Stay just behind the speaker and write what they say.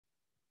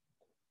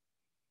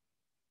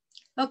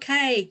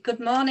Okay, good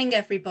morning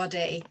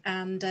everybody,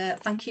 and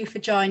thank you for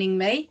joining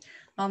me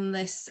on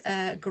this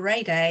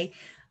grey day.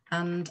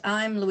 And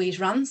I'm Louise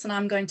Rance, and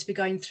I'm going to be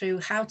going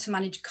through how to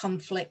manage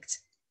conflict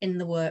in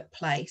the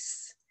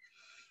workplace.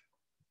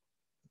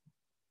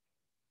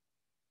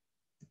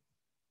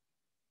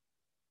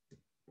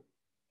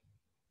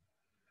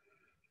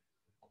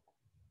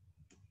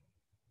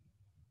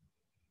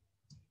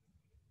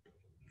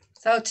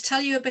 So to tell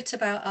you a bit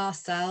about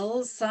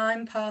ourselves,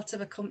 I'm part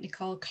of a company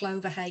called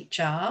Clover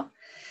HR.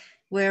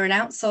 We're an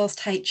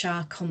outsourced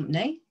HR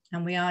company,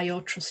 and we are your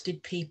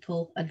trusted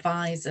people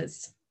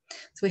advisors.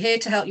 So we're here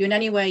to help you in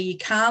any way you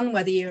can,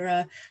 whether you're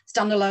a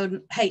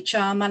standalone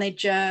HR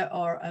manager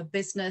or a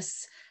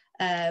business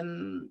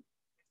that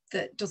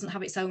doesn't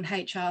have its own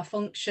HR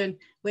function.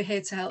 We're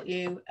here to help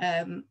you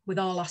with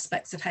all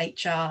aspects of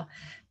HR.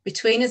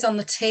 Between us on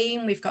the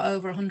team, we've got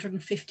over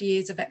 150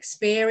 years of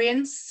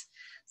experience,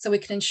 so we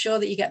can ensure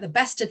that you get the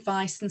best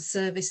advice and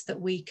service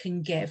that we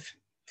can give.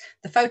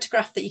 The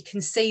photograph that you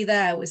can see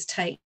there was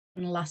taken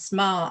last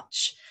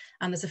March,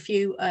 and there's a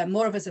few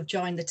more of us have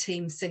joined the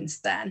team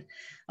since then.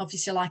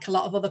 Obviously, like a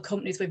lot of other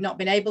companies, we've not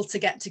been able to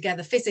get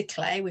together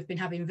physically. We've been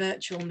having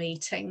virtual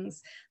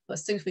meetings, but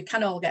as soon as we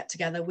can all get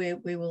together, we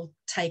will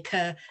take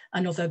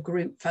another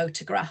group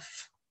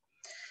photograph.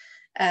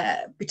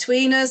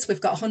 Between us, we've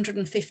got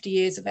 150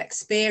 years of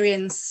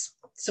experience,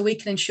 so we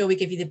can ensure we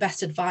give you the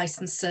best advice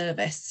and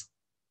service.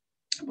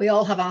 We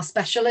all have our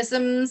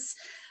specialisms,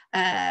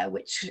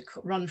 which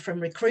run from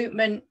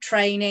recruitment,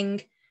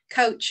 training,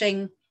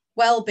 coaching,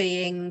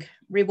 well-being,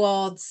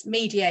 rewards,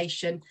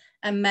 mediation,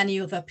 and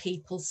many other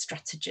people's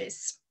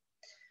strategies.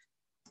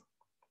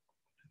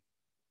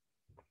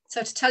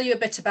 So to tell you a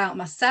bit about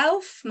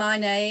myself, my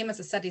name, as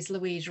I said, is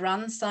Louise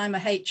Rance. I'm a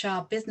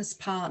HR business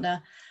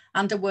partner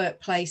and a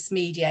workplace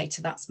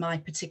mediator. That's my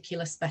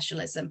particular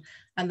specialism,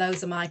 and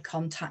those are my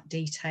contact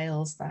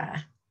details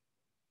there.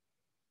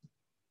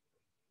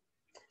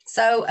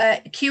 So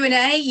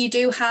Q&A, you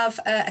do have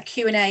a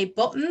Q&A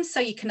button, so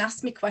you can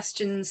ask me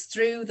questions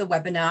through the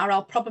webinar.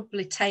 I'll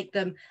probably take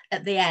them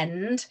at the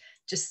end,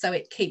 just so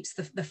it keeps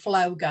the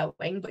flow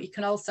going, but you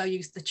can also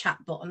use the chat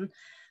button.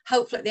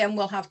 Hopefully at the end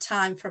we'll have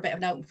time for a bit of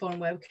an open forum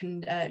where we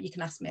can, you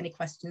can ask me any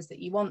questions that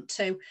you want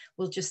to.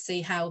 We'll just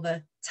see how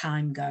the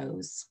time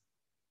goes.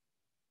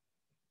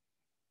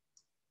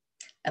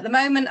 At the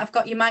moment, I've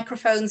got your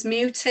microphones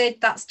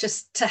muted. That's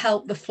just to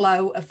help the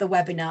flow of the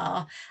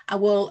webinar. I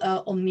will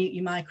unmute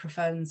your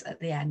microphones at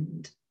the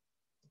end.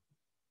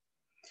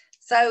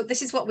 So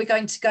this is what we're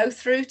going to go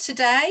through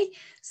today.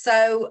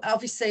 So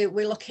obviously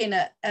we're looking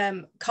at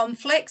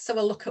conflict. So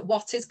we'll look at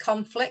what is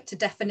conflict, a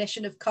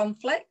definition of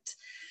conflict.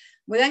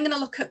 We're then going to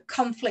look at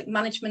conflict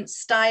management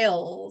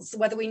styles.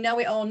 Whether we know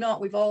it or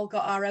not, we've all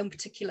got our own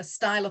particular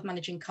style of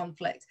managing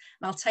conflict.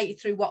 And I'll take you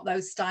through what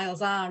those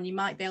styles are, and you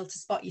might be able to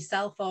spot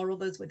yourself or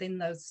others within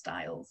those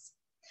styles.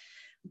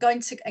 We're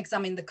going to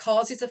examine the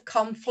causes of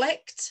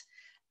conflict.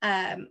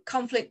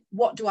 Conflict,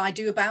 what do I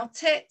do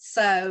about it?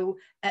 So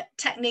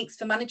techniques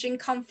for managing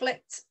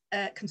conflict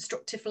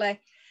constructively,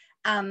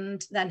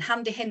 and then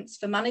handy hints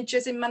for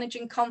managers in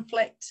managing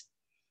conflict.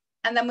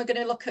 And then we're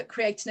going to look at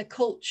creating a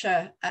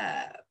culture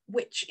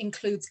which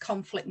includes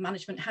conflict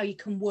management, how you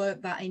can work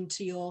that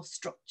into your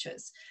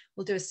structures.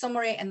 We'll do a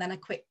summary and then a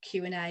quick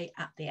Q&A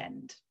at the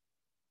end.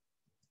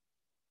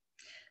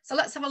 So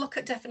let's have a look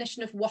at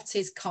definition of what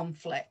is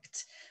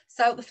conflict.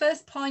 So the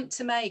first point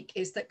to make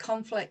is that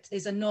conflict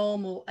is a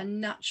normal and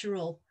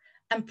natural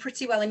and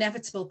pretty well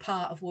inevitable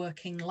part of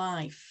working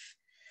life.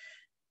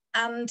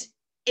 And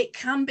it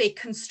can be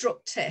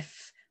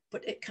constructive,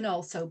 but it can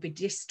also be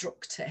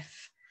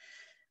destructive.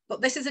 But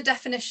this is a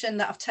definition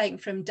that I've taken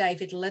from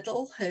David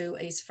Liddell, who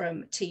is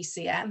from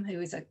TCM, who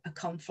is a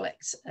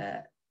conflict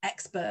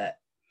expert.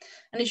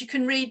 And as you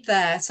can read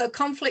there, so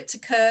conflict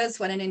occurs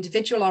when an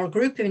individual or a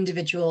group of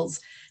individuals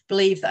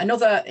believe that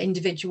another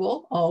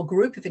individual or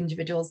group of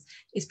individuals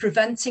is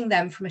preventing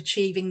them from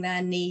achieving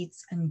their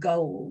needs and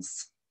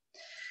goals.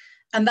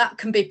 And that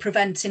can be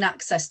preventing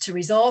access to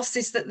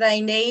resources that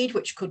they need,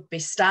 which could be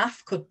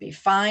staff, could be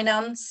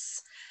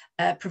finance,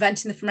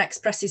 preventing them from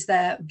expressing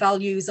their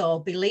values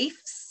or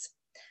beliefs.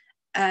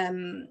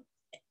 And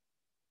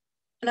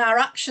our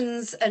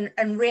actions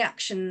and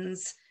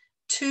reactions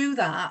to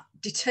that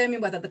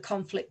determine whether the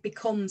conflict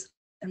becomes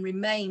and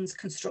remains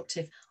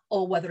constructive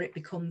or whether it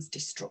becomes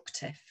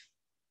destructive.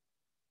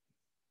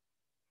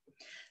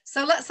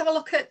 So let's have a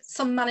look at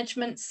some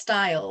management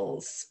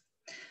styles.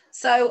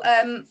 So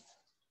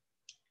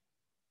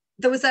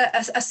there was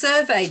a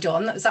survey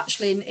done that was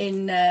actually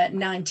in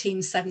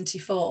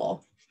 1974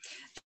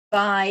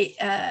 by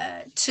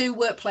two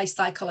workplace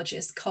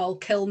psychologists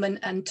called Kilman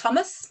and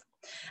Thomas.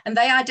 And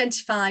they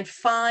identified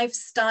 5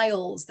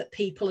 styles that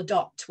people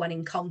adopt when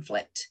in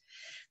conflict.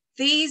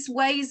 These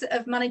ways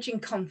of managing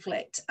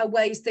conflict are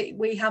ways that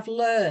we have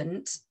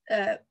learned,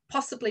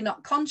 possibly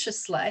not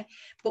consciously,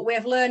 but we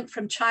have learned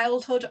from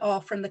childhood or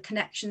from the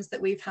connections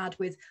that we've had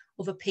with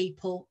other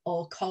people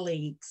or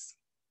colleagues.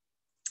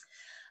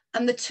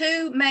 And the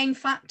 2 main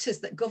factors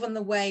that govern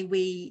the way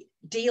we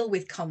deal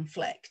with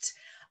conflict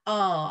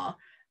are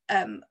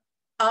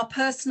our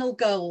personal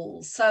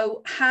goals.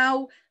 So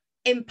how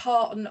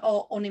important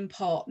or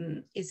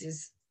unimportant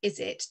is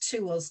it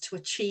to us to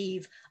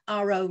achieve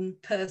our own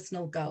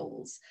personal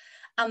goals?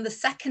 And the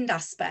second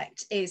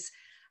aspect is,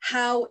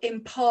 how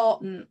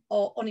important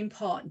or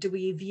unimportant do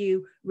we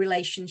view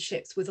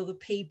relationships with other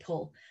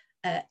people,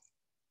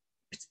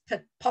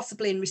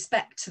 possibly in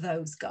respect to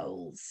those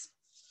goals?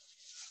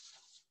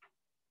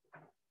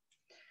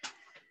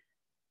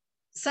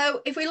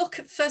 So if we look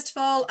at, first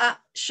of all, at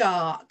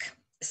shark.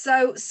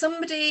 So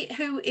somebody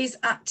who is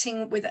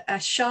acting with a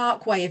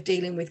shark way of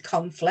dealing with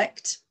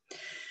conflict,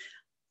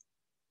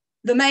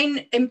 the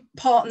main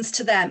importance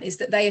to them is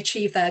that they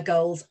achieve their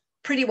goals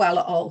pretty well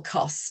at all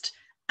cost,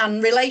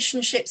 and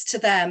relationships to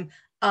them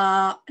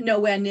are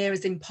nowhere near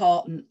as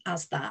important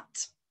as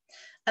that.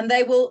 And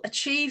they will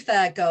achieve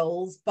their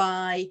goals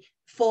by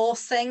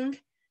forcing,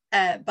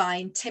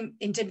 by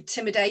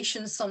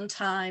intimidation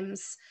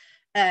sometimes,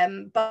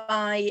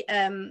 by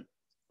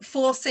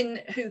forcing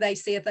who they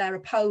see of their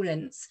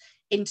opponents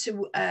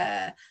into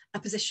a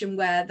position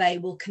where they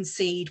will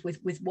concede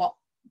with what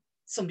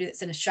somebody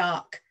that's in a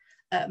shark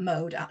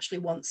mode actually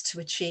wants to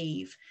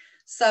achieve.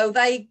 So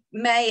they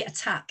may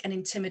attack and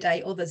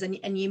intimidate others,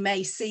 and you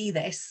may see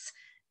this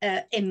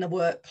in the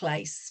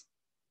workplace.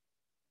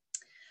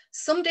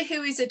 Somebody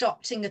who is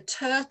adopting a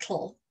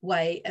turtle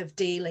way of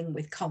dealing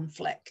with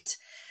conflict,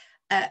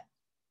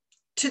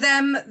 to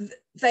them,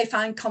 they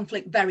find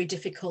conflict very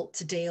difficult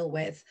to deal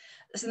with,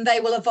 and they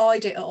will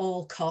avoid it at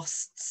all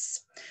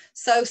costs.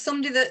 So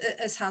somebody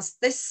that has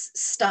this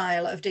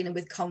style of dealing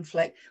with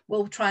conflict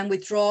will try and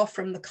withdraw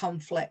from the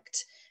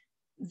conflict.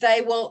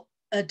 They will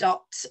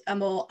adopt a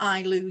more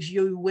I lose,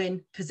 you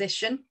win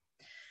position.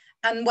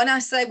 And when I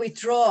say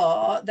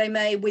withdraw, they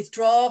may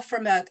withdraw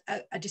from a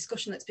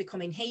discussion that's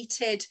becoming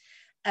heated.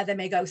 They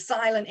may go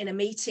silent in a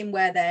meeting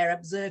where they're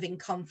observing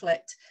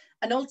conflict.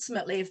 And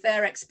ultimately, if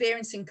they're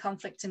experiencing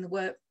conflict in the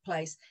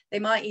workplace, they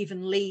might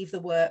even leave the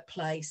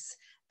workplace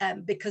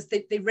because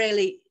they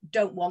really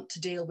don't want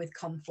to deal with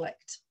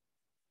conflict.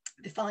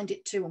 They find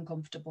it too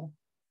uncomfortable.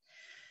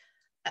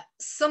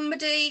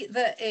 Somebody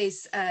that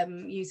is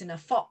using a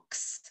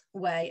fox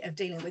way of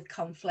dealing with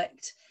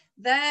conflict,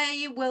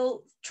 they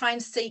will try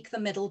and seek the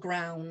middle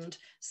ground.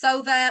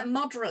 So they're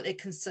moderately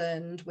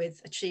concerned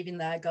with achieving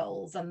their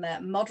goals, and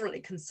they're moderately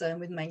concerned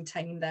with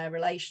maintaining their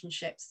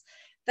relationships.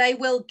 They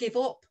will give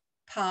up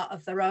part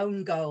of their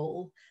own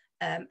goal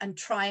and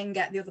try and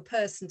get the other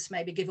person to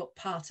maybe give up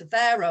part of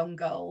their own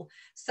goal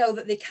so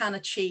that they can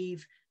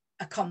achieve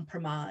a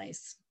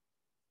compromise.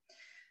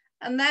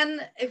 And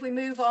then if we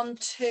move on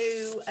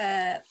to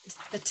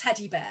the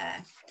teddy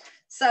bear.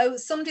 So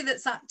somebody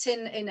that's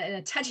acting in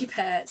a teddy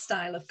bear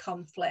style of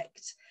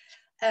conflict,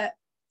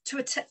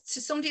 to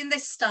somebody in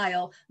this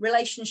style,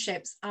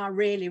 relationships are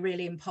really,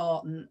 really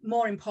important,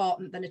 more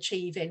important than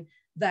achieving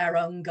their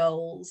own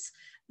goals.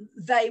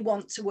 They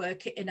want to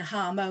work in a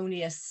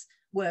harmonious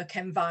work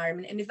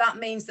environment. And if that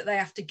means that they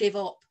have to give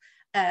up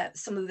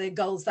some of the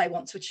goals they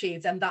want to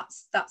achieve, then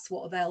that's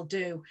what they'll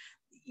do.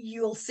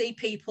 You'll see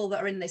people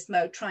that are in this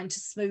mode trying to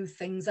smooth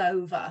things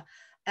over,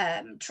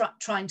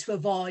 trying to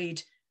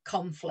avoid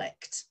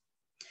conflict.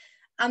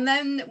 And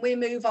then we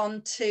move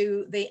on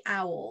to the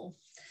owl.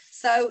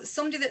 So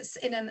somebody that's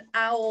in an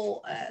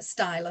owl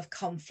style of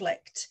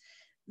conflict,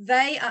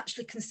 they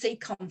actually can see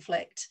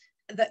conflict,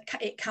 that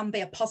it can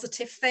be a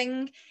positive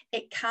thing.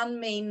 It can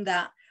mean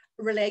that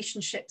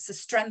relationships are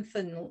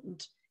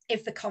strengthened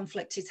if the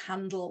conflict is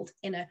handled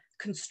in a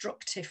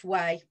constructive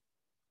way.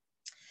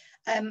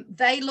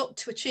 They look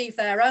to achieve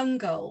their own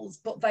goals,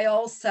 but they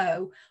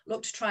also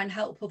look to try and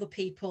help other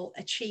people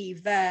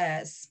achieve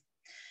theirs.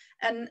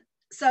 And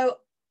so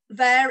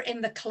they're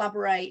in the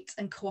collaborate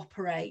and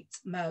cooperate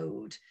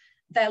mode.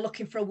 They're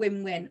looking for a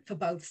win-win for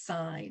both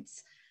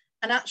sides.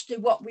 And actually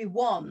what we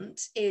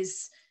want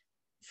is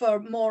for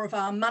more of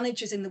our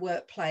managers in the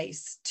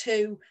workplace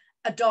to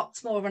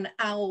adopt more of an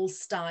owl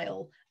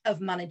style of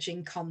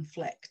managing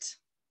conflict.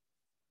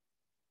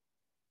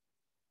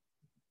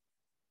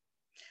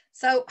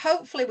 So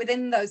hopefully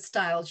within those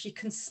styles, you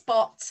can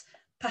spot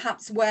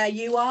perhaps where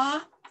you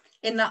are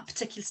in that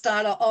particular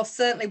style, or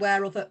certainly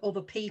where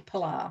other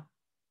people are.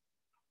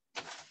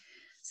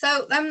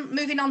 So then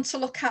moving on to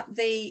look at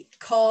the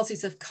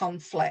causes of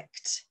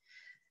conflict.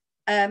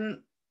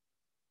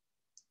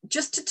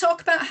 Just to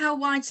talk about how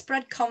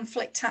widespread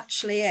conflict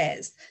actually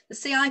is, the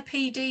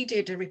CIPD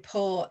did a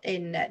report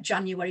in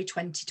January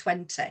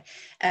 2020,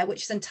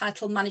 which is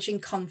entitled Managing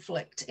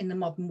Conflict in the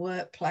Modern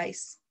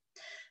Workplace.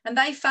 And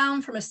they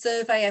found from a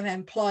survey of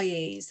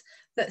employees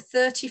that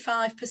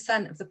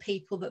 35% of the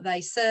people that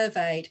they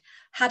surveyed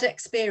had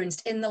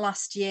experienced in the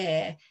last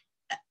year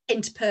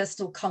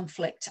interpersonal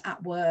conflict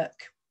at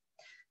work.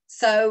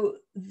 So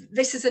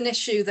this is an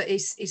issue that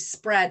is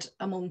spread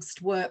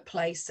amongst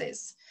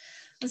workplaces.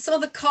 And some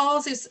of the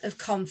causes of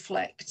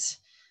conflict: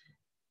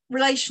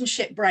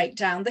 relationship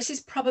breakdown. This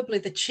is probably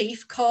the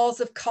chief cause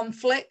of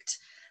conflict.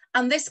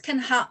 And this can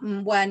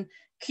happen when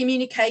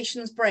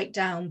communications break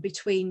down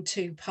between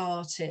two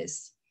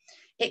parties.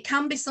 It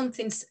can be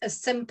something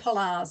as simple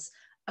as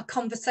a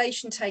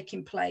conversation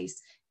taking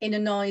place in a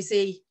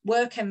noisy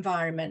work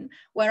environment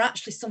where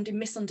actually somebody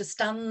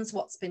misunderstands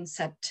what's been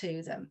said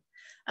to them.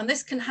 And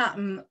this can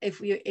happen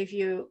if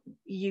you're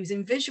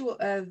using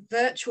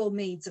virtual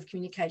means of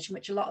communication,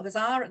 which a lot of us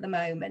are at the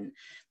moment,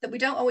 that we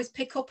don't always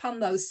pick up on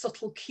those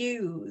subtle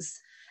cues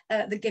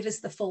that give us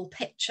the full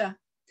picture.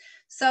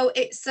 So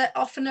it's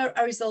often a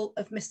result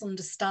of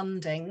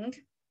misunderstanding.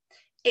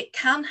 It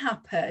can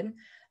happen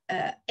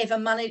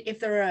if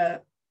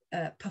there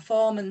are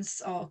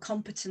performance or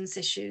competence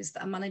issues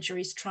that a manager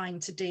is trying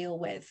to deal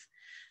with.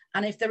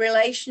 And if the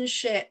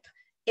relationship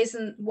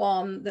isn't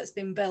one that's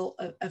been built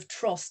of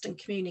trust and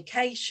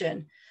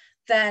communication,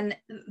 then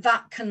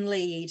that can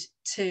lead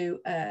to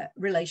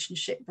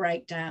relationship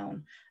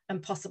breakdown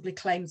and possibly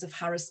claims of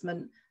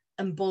harassment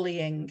and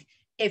bullying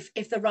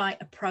if the right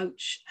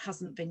approach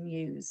hasn't been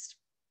used.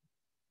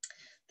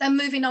 Then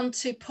moving on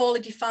to poorly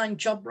defined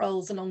job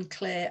roles and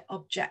unclear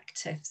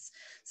objectives.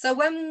 So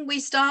when we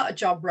start a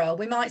job role,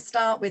 we might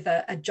start with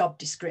a job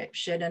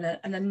description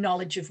and a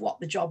knowledge of what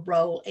the job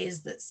role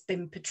is that's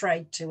been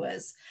portrayed to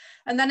us.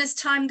 And then as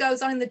time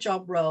goes on in the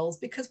job roles,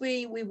 because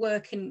we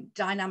work in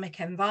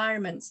dynamic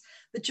environments,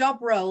 the job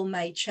role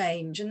may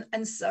change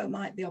and so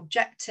might the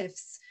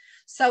objectives.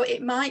 So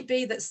it might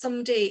be that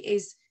somebody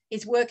is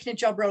working a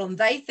job role and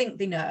they think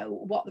they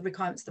know what the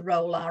requirements of the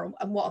role are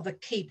and what are the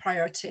key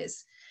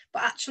priorities.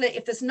 But actually,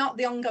 if there's not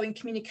the ongoing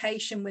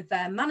communication with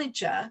their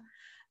manager,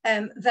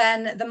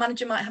 then the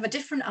manager might have a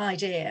different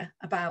idea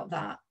about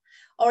that.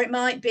 Or it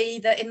might be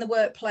that in the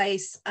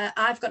workplace,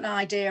 I've got an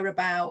idea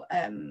about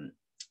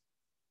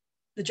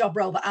the job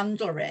role that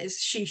Angela is.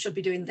 She should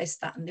be doing this,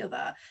 that, and the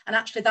other. And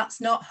actually,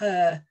 that's not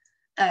her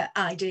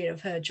idea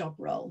of her job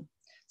role.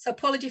 So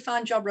poorly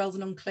defined job roles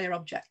and unclear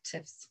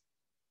objectives.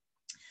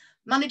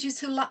 Managers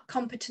who lack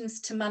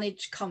competence to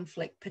manage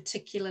conflict,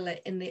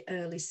 particularly in the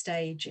early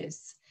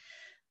stages.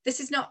 This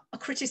is not a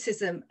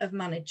criticism of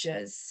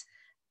managers.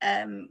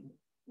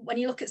 When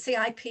you look at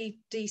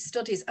CIPD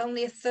studies,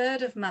 only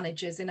 1/3 of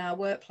managers in our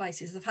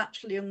workplaces have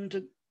actually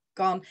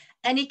undergone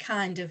any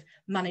kind of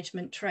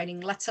management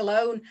training, let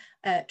alone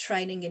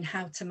training in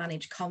how to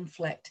manage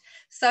conflict.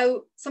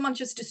 So some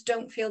managers just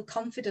don't feel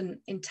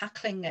confident in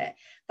tackling it.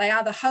 They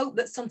either hope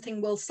that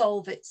something will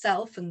solve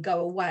itself and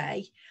go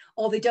away,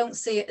 or they don't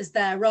see it as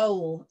their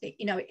role.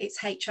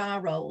 It's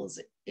HR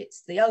roles,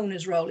 it's the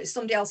owner's role, it's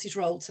somebody else's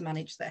role to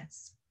manage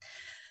this.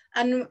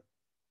 And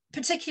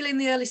particularly in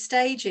the early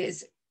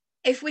stages,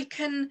 if we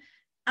can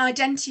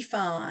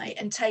identify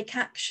and take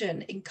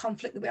action in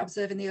conflict that we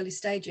observe in the early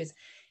stages,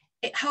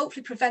 it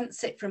hopefully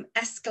prevents it from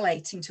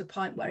escalating to a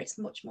point where it's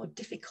much more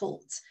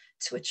difficult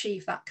to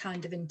achieve that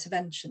kind of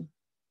intervention.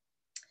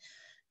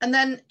 And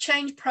then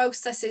change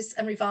processes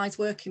and revise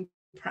working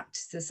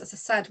practices. As I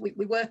said,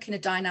 we work in a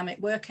dynamic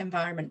work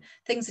environment.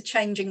 Things are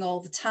changing all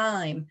the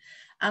time.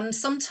 And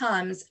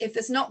sometimes if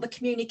there's not the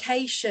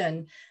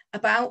communication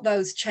about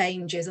those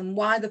changes and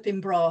why they've been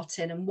brought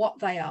in and what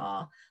they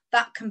are,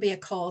 that can be a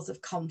cause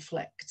of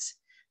conflict.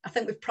 I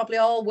think we've probably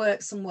all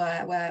worked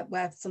somewhere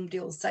where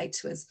somebody will say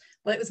to us,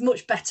 well, it was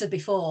much better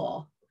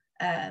before.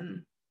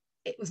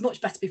 It was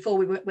much better before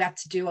we had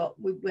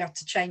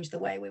to change the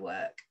way we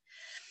work.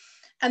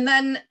 And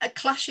then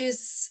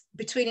clashes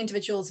between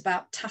individuals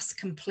about task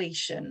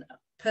completion,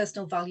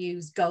 personal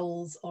values,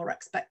 goals, or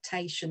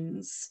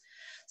expectations.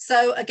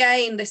 So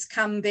again, this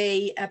can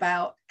be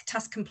about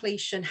task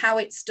completion, how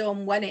it's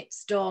done, when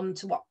it's done,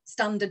 to what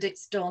standard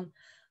it's done.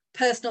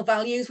 Personal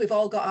values, we've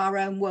all got our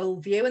own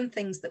worldview and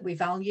things that we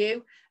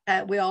value.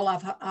 We all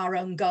have our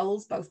own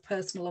goals, both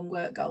personal and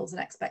work goals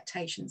and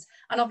expectations.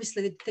 And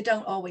obviously they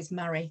don't always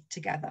marry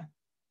together.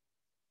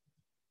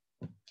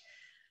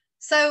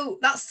 So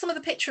that's some of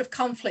the picture of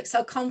conflict.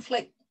 So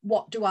conflict,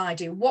 what do I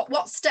do?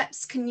 What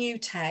steps can you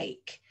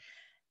take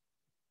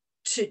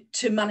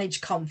to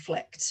manage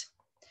conflict?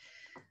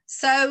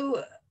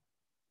 So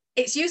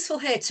it's useful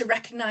here to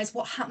recognize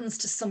what happens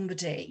to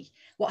somebody,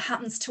 what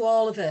happens to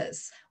all of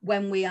us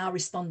when we are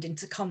responding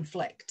to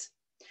conflict.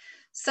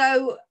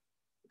 So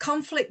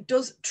conflict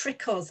does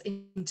trick us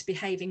into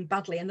behaving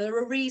badly, and there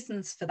are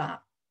reasons for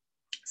that.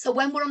 So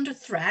when we're under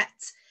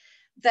threat,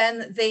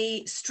 then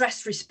the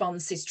stress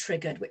response is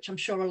triggered, which I'm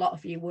sure a lot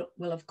of you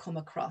will have come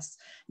across.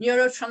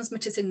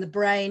 Neurotransmitters in the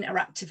brain are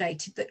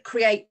activated that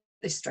create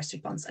this stress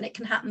response, and it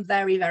can happen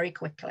very, very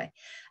quickly.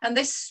 And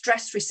this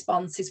stress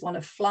response is one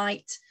of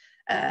flight,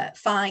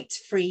 fight,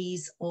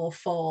 freeze, or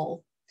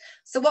fall.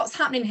 So what's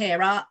happening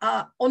here?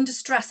 Under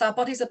stress, our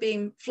bodies are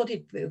being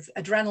flooded with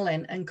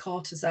adrenaline and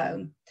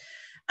cortisone.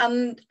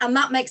 And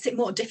that makes it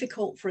more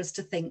difficult for us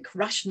to think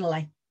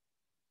rationally.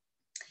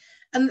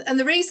 And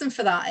the reason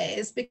for that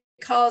is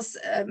because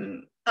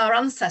our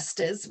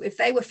ancestors, if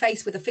they were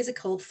faced with a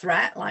physical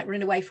threat, like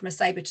running away from a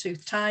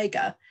saber-toothed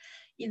tiger,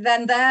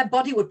 then their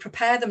body would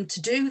prepare them to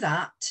do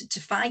that, to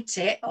fight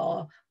it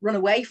or run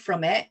away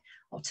from it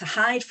or to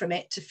hide from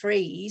it, to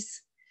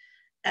freeze.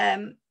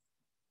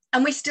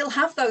 And we still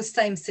have those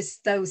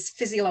those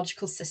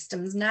physiological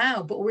systems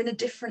now, but we're in a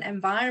different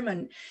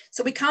environment.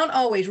 So we can't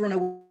always run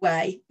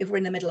away if we're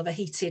in the middle of a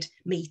heated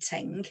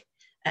meeting.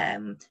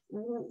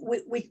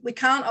 We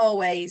can't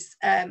always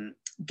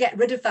get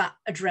rid of that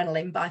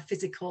adrenaline by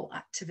physical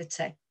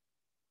activity.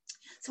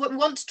 So what we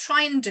want to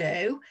try and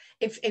do,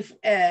 if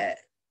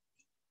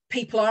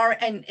people are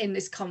in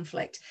this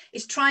conflict,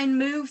 is try and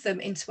move them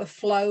into a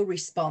flow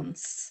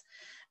response,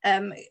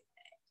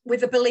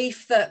 with the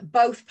belief that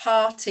both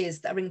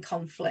parties that are in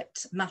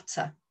conflict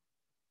matter.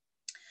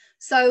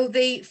 So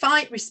the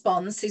fight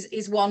response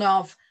is one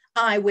of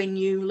I win,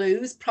 you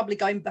lose, probably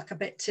going back a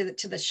bit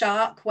to the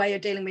shark way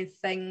of dealing with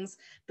things,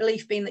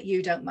 belief being that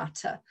you don't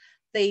matter.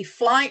 The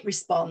flight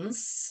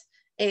response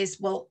is,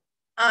 well,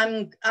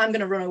 I'm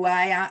going to run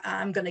away,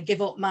 I'm going to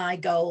give up my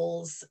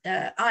goals,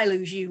 I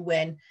lose, you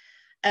win,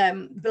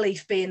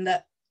 belief being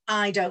that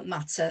I don't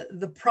matter.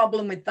 The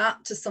problem with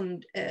that to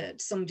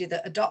somebody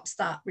that adopts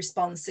that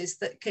response is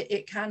that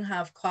it can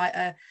have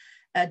quite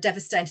a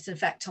devastating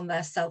effect on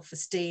their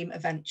self-esteem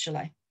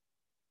eventually.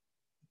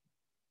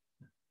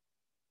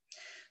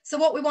 So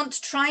what we want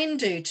to try and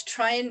do to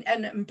try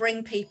and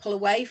bring people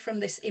away from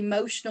this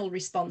emotional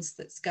response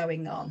that's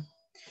going on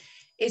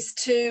is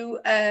to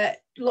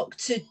look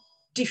to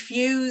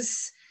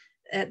diffuse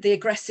the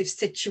aggressive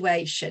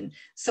situation.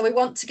 So we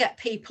want to get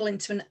people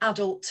into an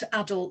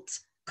adult-to-adult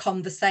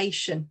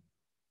conversation.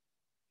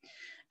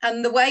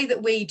 And the way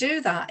that we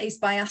do that is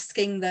by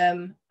asking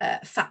them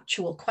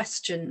factual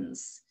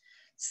questions.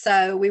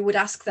 So we would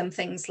ask them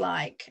things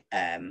like,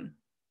 can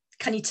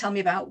you tell me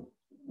about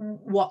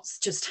what's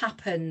just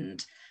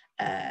happened?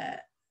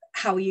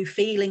 How are you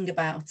feeling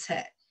about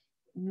it?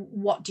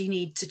 What do you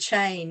need to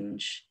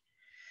change?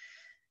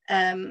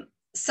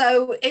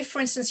 So if, for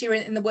instance, you're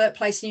in the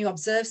workplace and you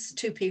observe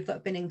two people that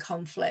have been in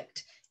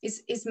conflict,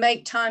 is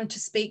make time to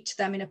speak to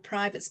them in a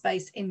private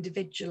space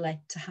individually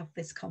to have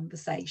this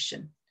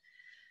conversation.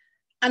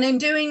 And in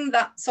doing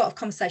that sort of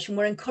conversation,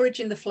 we're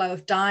encouraging the flow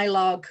of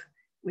dialogue,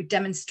 we're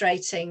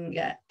demonstrating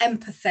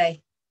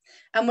empathy,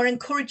 and we're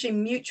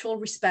encouraging mutual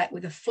respect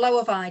with a flow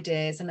of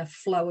ideas and a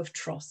flow of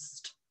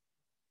trust.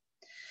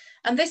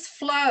 And this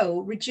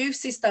flow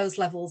reduces those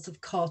levels of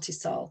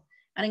cortisol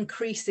and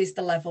increases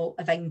the level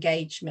of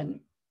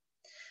engagement.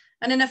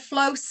 And in a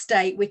flow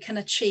state, we can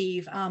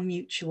achieve our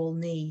mutual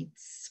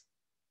needs.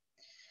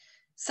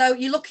 So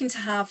you're looking to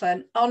have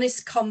an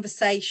honest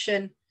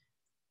conversation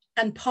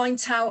and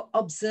point out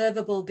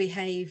observable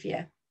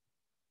behaviour.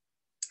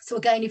 So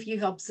again, if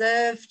you've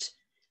observed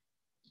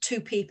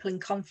two people in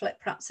conflict,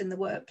 perhaps in the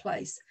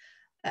workplace,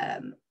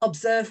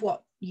 observe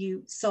what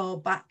you saw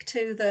back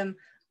to them,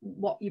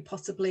 what you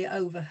possibly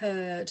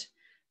overheard.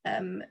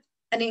 And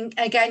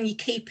again, you're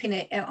keeping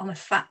it on a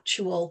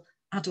factual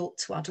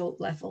adult-to-adult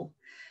level.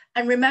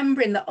 And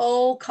remembering that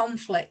all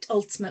conflict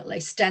ultimately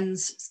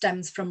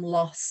stems from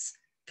loss,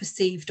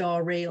 perceived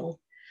or real.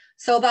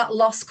 So that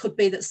loss could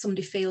be that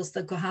somebody feels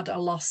they've had a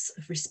loss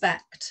of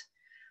respect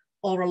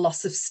or a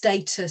loss of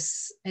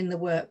status in the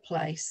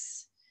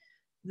workplace.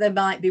 They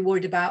might be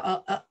worried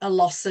about a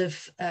loss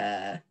of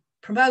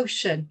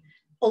promotion,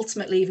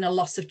 ultimately even a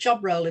loss of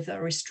job role if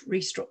there are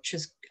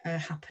restructures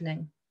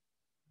happening.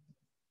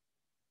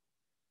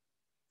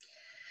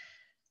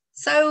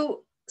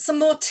 So some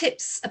more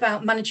tips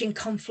about managing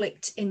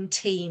conflict in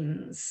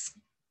teams.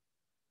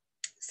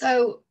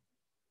 So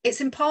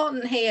it's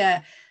important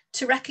here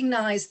to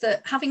recognise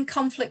that having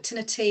conflict in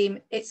a team,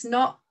 it's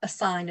not a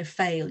sign of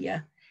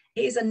failure.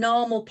 It is a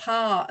normal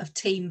part of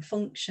team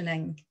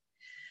functioning.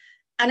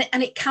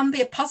 And it can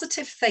be a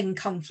positive thing,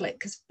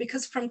 conflict,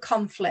 because from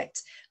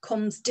conflict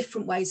comes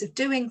different ways of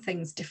doing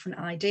things, different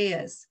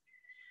ideas.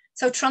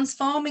 So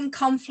transforming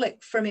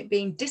conflict from it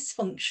being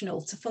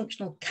dysfunctional to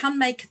functional can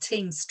make a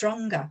team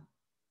stronger.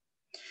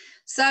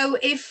 So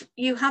if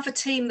you have a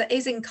team that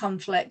is in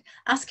conflict,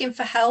 asking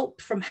for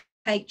help from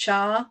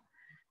HR,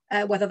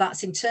 whether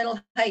that's internal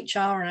HR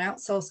or an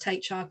outsourced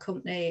HR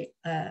company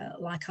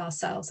like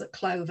ourselves at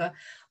Clover,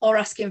 or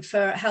asking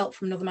for help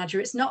from another manager,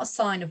 it's not a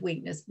sign of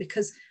weakness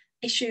because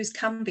issues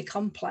can be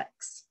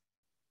complex.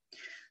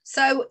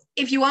 So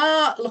if you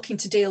are looking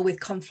to deal with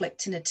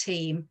conflict in a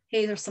team,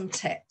 here are some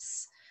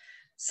tips.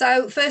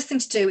 So first thing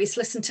to do is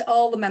listen to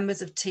all the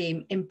members of the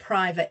team in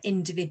private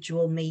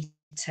individual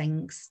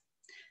meetings.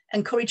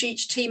 Encourage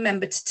each team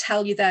member to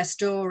tell you their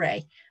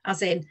story,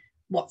 as in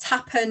what's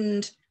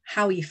happened,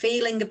 how are you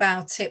feeling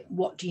about it,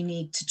 what do you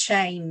need to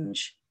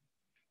change,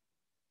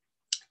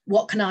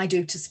 what can I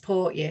do to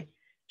support you.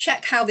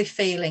 Check how they're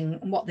feeling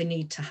and what they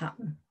need to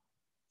happen.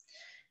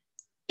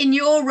 In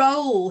your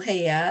role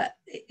here,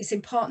 it's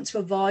important to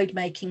avoid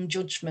making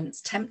judgments,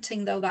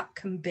 tempting though that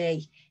can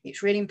be.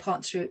 It's really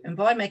important to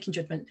avoid making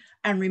judgment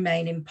and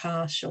remain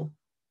impartial.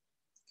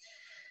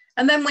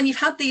 And then when you've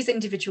had these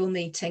individual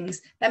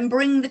meetings, then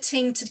bring the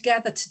team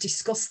together to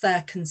discuss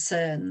their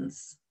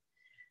concerns.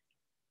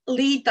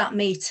 Lead that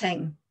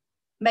meeting.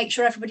 Make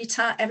sure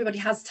everybody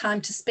has time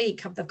to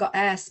speak, they've got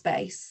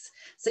airspace.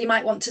 So you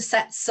might want to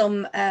set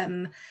some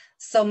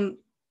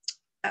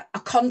a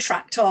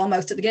contract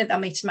almost at the beginning of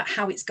that meeting about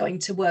how it's going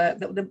to work,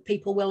 that the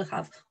people will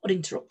have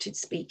uninterrupted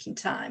speaking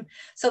time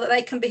so that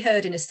they can be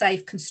heard in a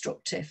safe,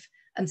 constructive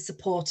and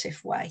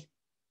supportive way.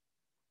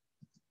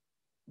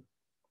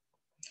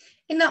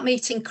 In that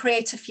meeting,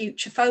 create a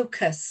future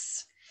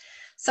focus.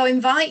 So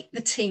invite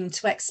the team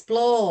to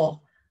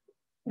explore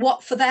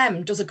what for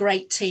them does a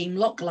great team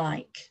look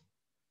like.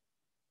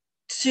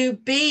 To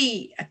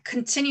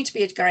continue to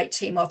be a great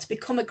team or to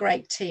become a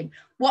great team,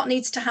 what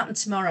needs to happen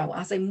tomorrow,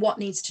 as in what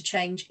needs to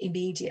change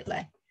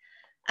immediately?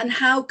 And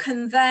how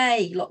can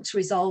they look to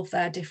resolve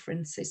their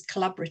differences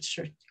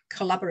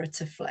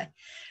collaboratively?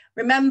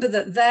 Remember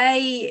that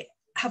they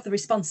have the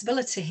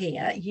responsibility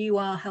here. You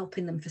are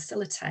helping them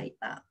facilitate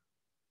that.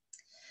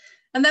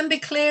 And then be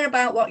clear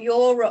about what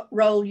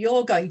role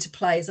you're going to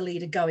play as a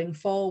leader going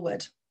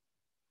forward.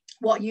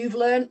 What you've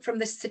learned from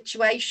this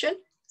situation.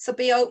 So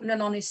be open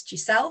and honest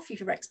yourself if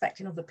you're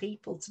expecting other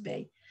people to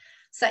be.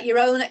 Set your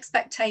own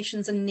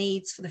expectations and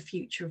needs for the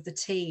future of the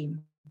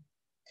team.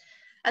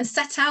 And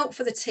set out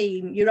for the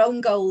team your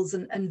own goals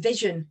and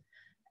vision,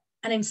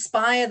 and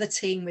inspire the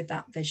team with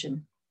that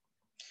vision.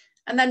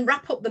 And then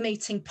wrap up the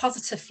meeting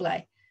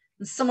positively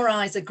and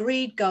summarise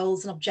agreed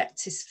goals and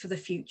objectives for the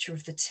future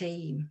of the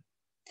team.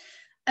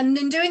 And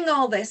in doing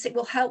all this, it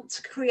will help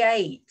to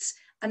create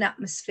an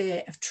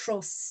atmosphere of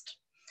trust.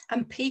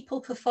 And people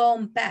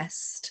perform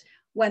best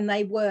when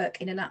they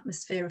work in an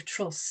atmosphere of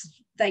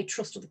trust. They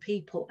trust other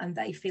people and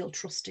they feel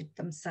trusted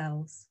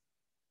themselves.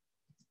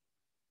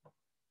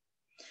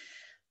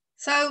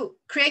 So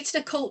creating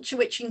a culture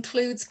which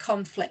includes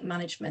conflict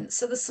management.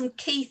 So there's some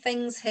key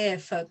things here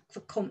for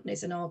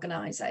companies and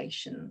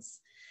organisations.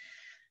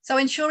 So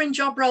ensuring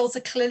job roles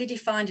are clearly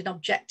defined and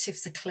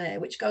objectives are clear,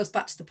 which goes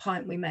back to the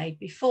point we made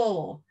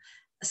before.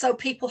 So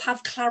people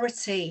have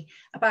clarity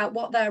about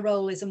what their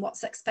role is and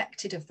what's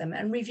expected of them,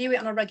 and review it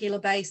on a regular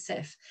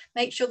basis.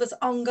 Make sure there's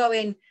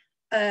ongoing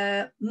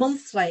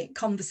monthly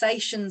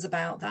conversations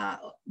about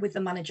that with the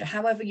manager,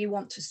 however you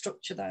want to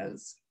structure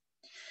those.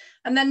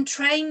 And then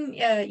train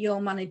your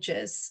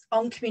managers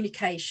on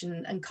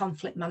communication and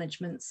conflict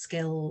management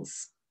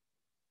skills.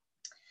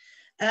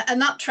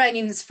 And that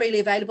training is freely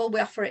available. We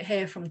offer it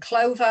here from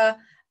Clover,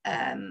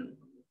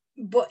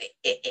 but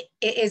it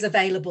is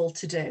available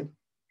to do.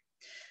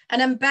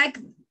 And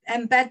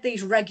embed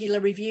these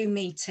regular review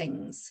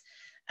meetings.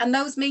 And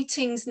those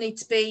meetings need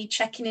to be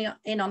checking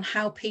in on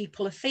how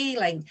people are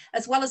feeling,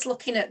 as well as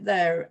looking at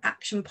their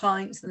action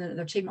points and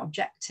their team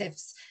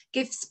objectives.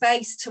 Give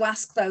space to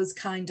ask those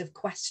kind of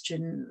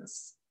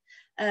questions,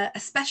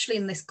 especially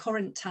in this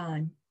current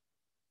time.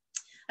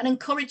 And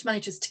encourage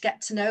managers to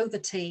get to know the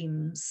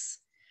teams,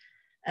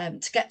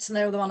 to get to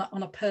know them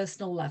on a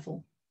personal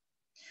level.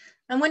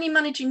 And when you're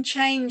managing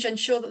change,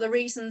 ensure that the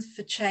reasons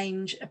for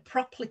change are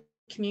properly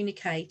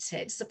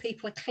communicated so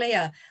people are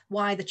clear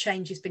why the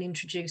change has been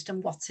introduced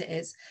and what it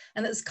is,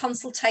 and that this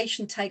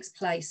consultation takes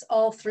place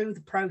all through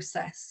the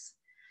process.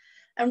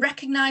 And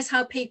recognise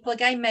how people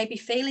again may be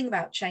feeling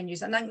about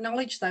changes and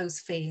acknowledge those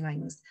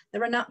feelings.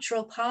 They're a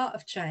natural part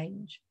of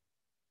change.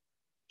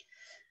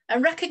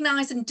 And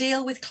recognise and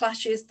deal with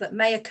clashes that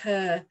may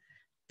occur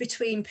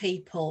between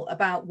people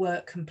about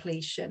work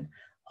completion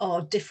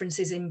or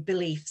differences in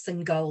beliefs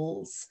and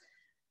goals,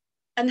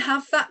 and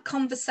have that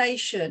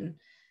conversation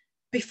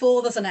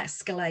before there's an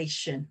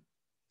escalation,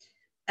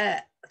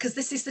 because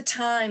this is the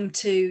time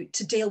to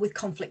deal with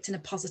conflict in a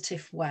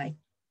positive way.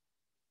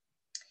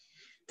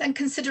 Then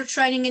consider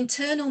training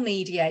internal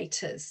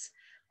mediators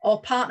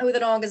or partner with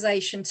an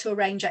organisation to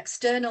arrange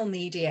external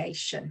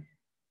mediation,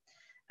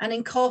 and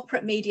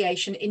incorporate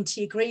mediation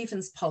into your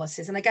grievance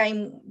policies. And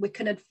again,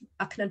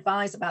 I can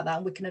advise about that,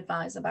 and we can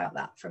advise about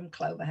that from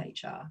Clover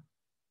HR.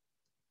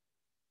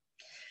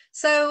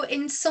 So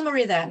in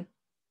summary then,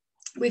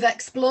 we've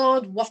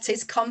explored what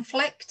is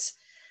conflict.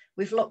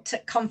 We've looked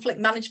at conflict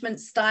management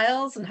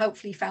styles and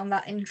hopefully found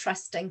that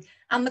interesting,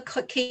 and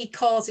the key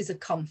causes of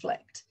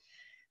conflict.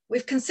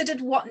 We've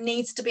considered what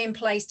needs to be in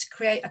place to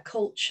create a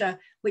culture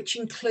which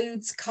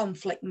includes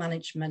conflict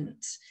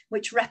management,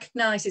 which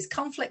recognises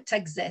conflict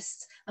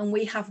exists and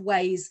we have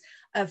ways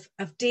of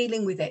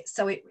dealing with it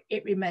so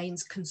it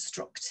remains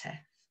constructive.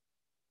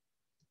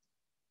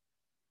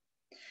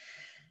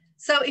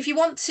 So if you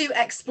want to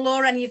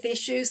explore any of the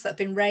issues that have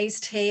been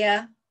raised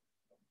here,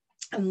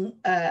 and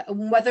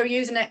whether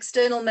using an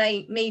external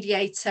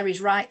mediator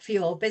is right for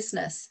your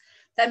business,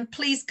 then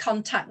please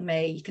contact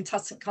me. You can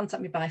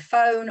contact me by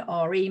phone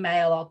or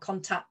email, or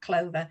contact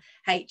Clover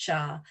HR.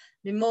 I'd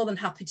be more than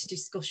happy to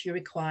discuss your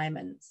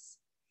requirements.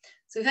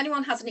 So if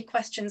anyone has any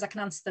questions, I can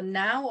answer them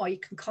now, or you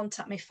can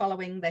contact me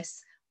following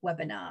this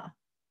webinar.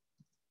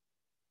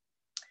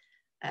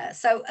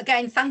 So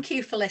again, thank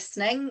you for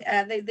listening.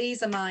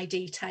 These are my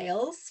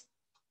details.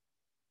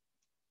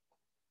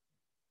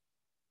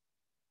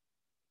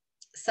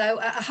 So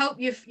I hope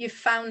you've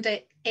found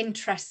it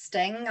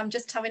interesting. I'm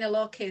just having a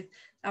look if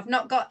I've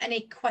not got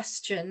any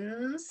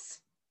questions.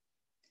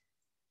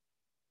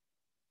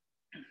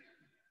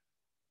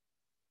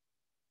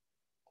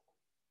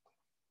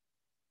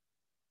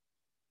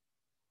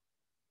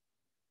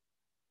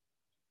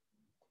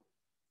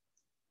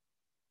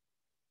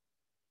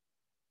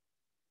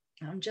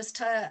 I'm just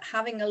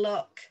having a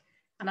look,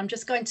 and I'm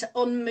just going to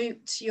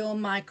unmute your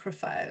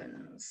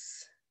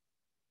microphones.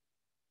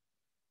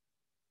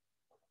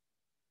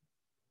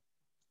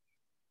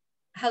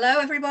 Hello,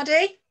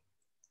 everybody.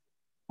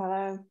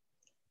 Hello.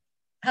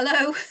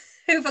 Hello.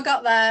 Who've I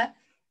got there?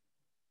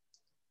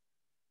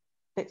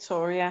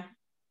 Victoria.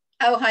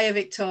 Oh, hiya,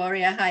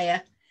 Victoria.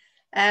 Hiya.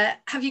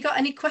 Have you got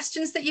any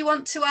questions that you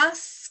want to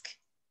ask?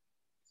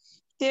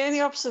 The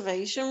only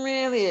observation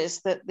really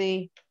is that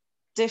the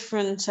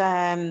different,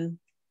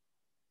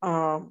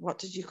 what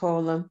did you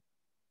call them?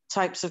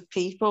 Types of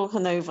people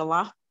can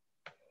overlap.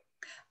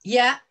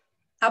 Yeah,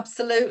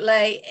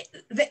 absolutely.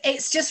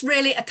 It's just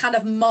really a kind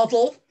of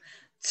model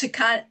to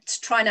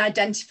try and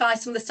identify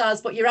some of the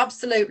styles, but you're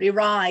absolutely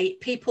right.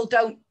 People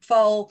don't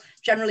fall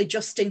generally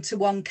just into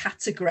one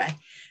category.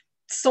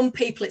 Some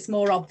people it's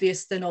more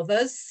obvious than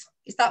others.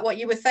 Is that what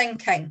you were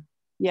thinking?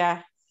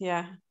 Yeah.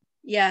 Yeah.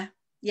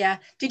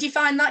 Did you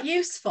find that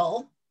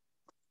useful?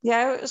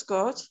 Yeah, it was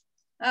good.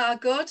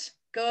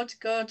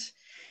 Good.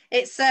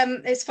 It's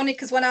funny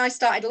because when I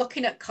started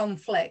looking at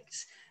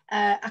conflict,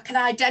 I can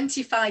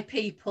identify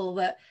people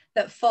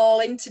that fall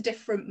into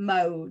different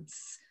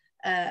modes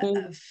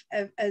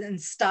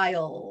and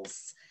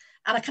styles,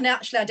 and I can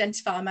actually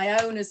identify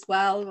my own as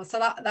well. So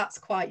that's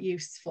quite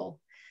useful.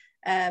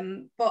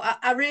 But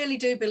I really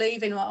do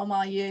believe in all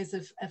my years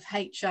of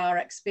HR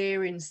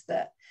experience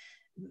that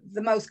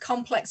the most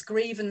complex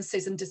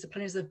grievances and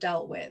disciplinaries I've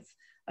dealt with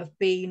have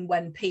been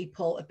when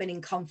people have been in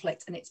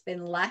conflict and it's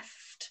been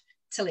left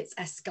till it's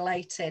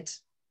escalated.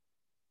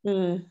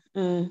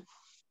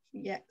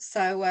 Yeah,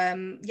 so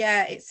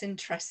yeah, it's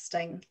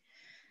interesting.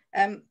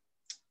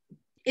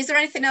 Is there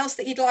anything else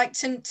that you'd like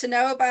to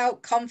know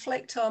about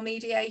conflict or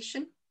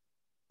mediation?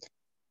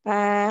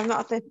 Not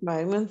at this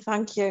moment,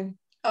 thank you.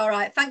 All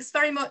right, thanks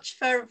very much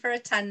for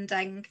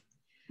attending.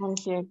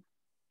 Thank you.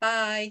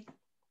 Bye.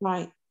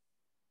 Right.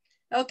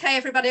 Okay,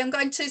 everybody, I'm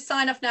going to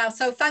sign off now.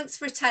 So thanks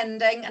for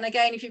attending. And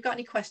again, if you've got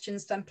any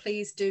questions, then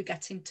please do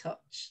get in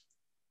touch.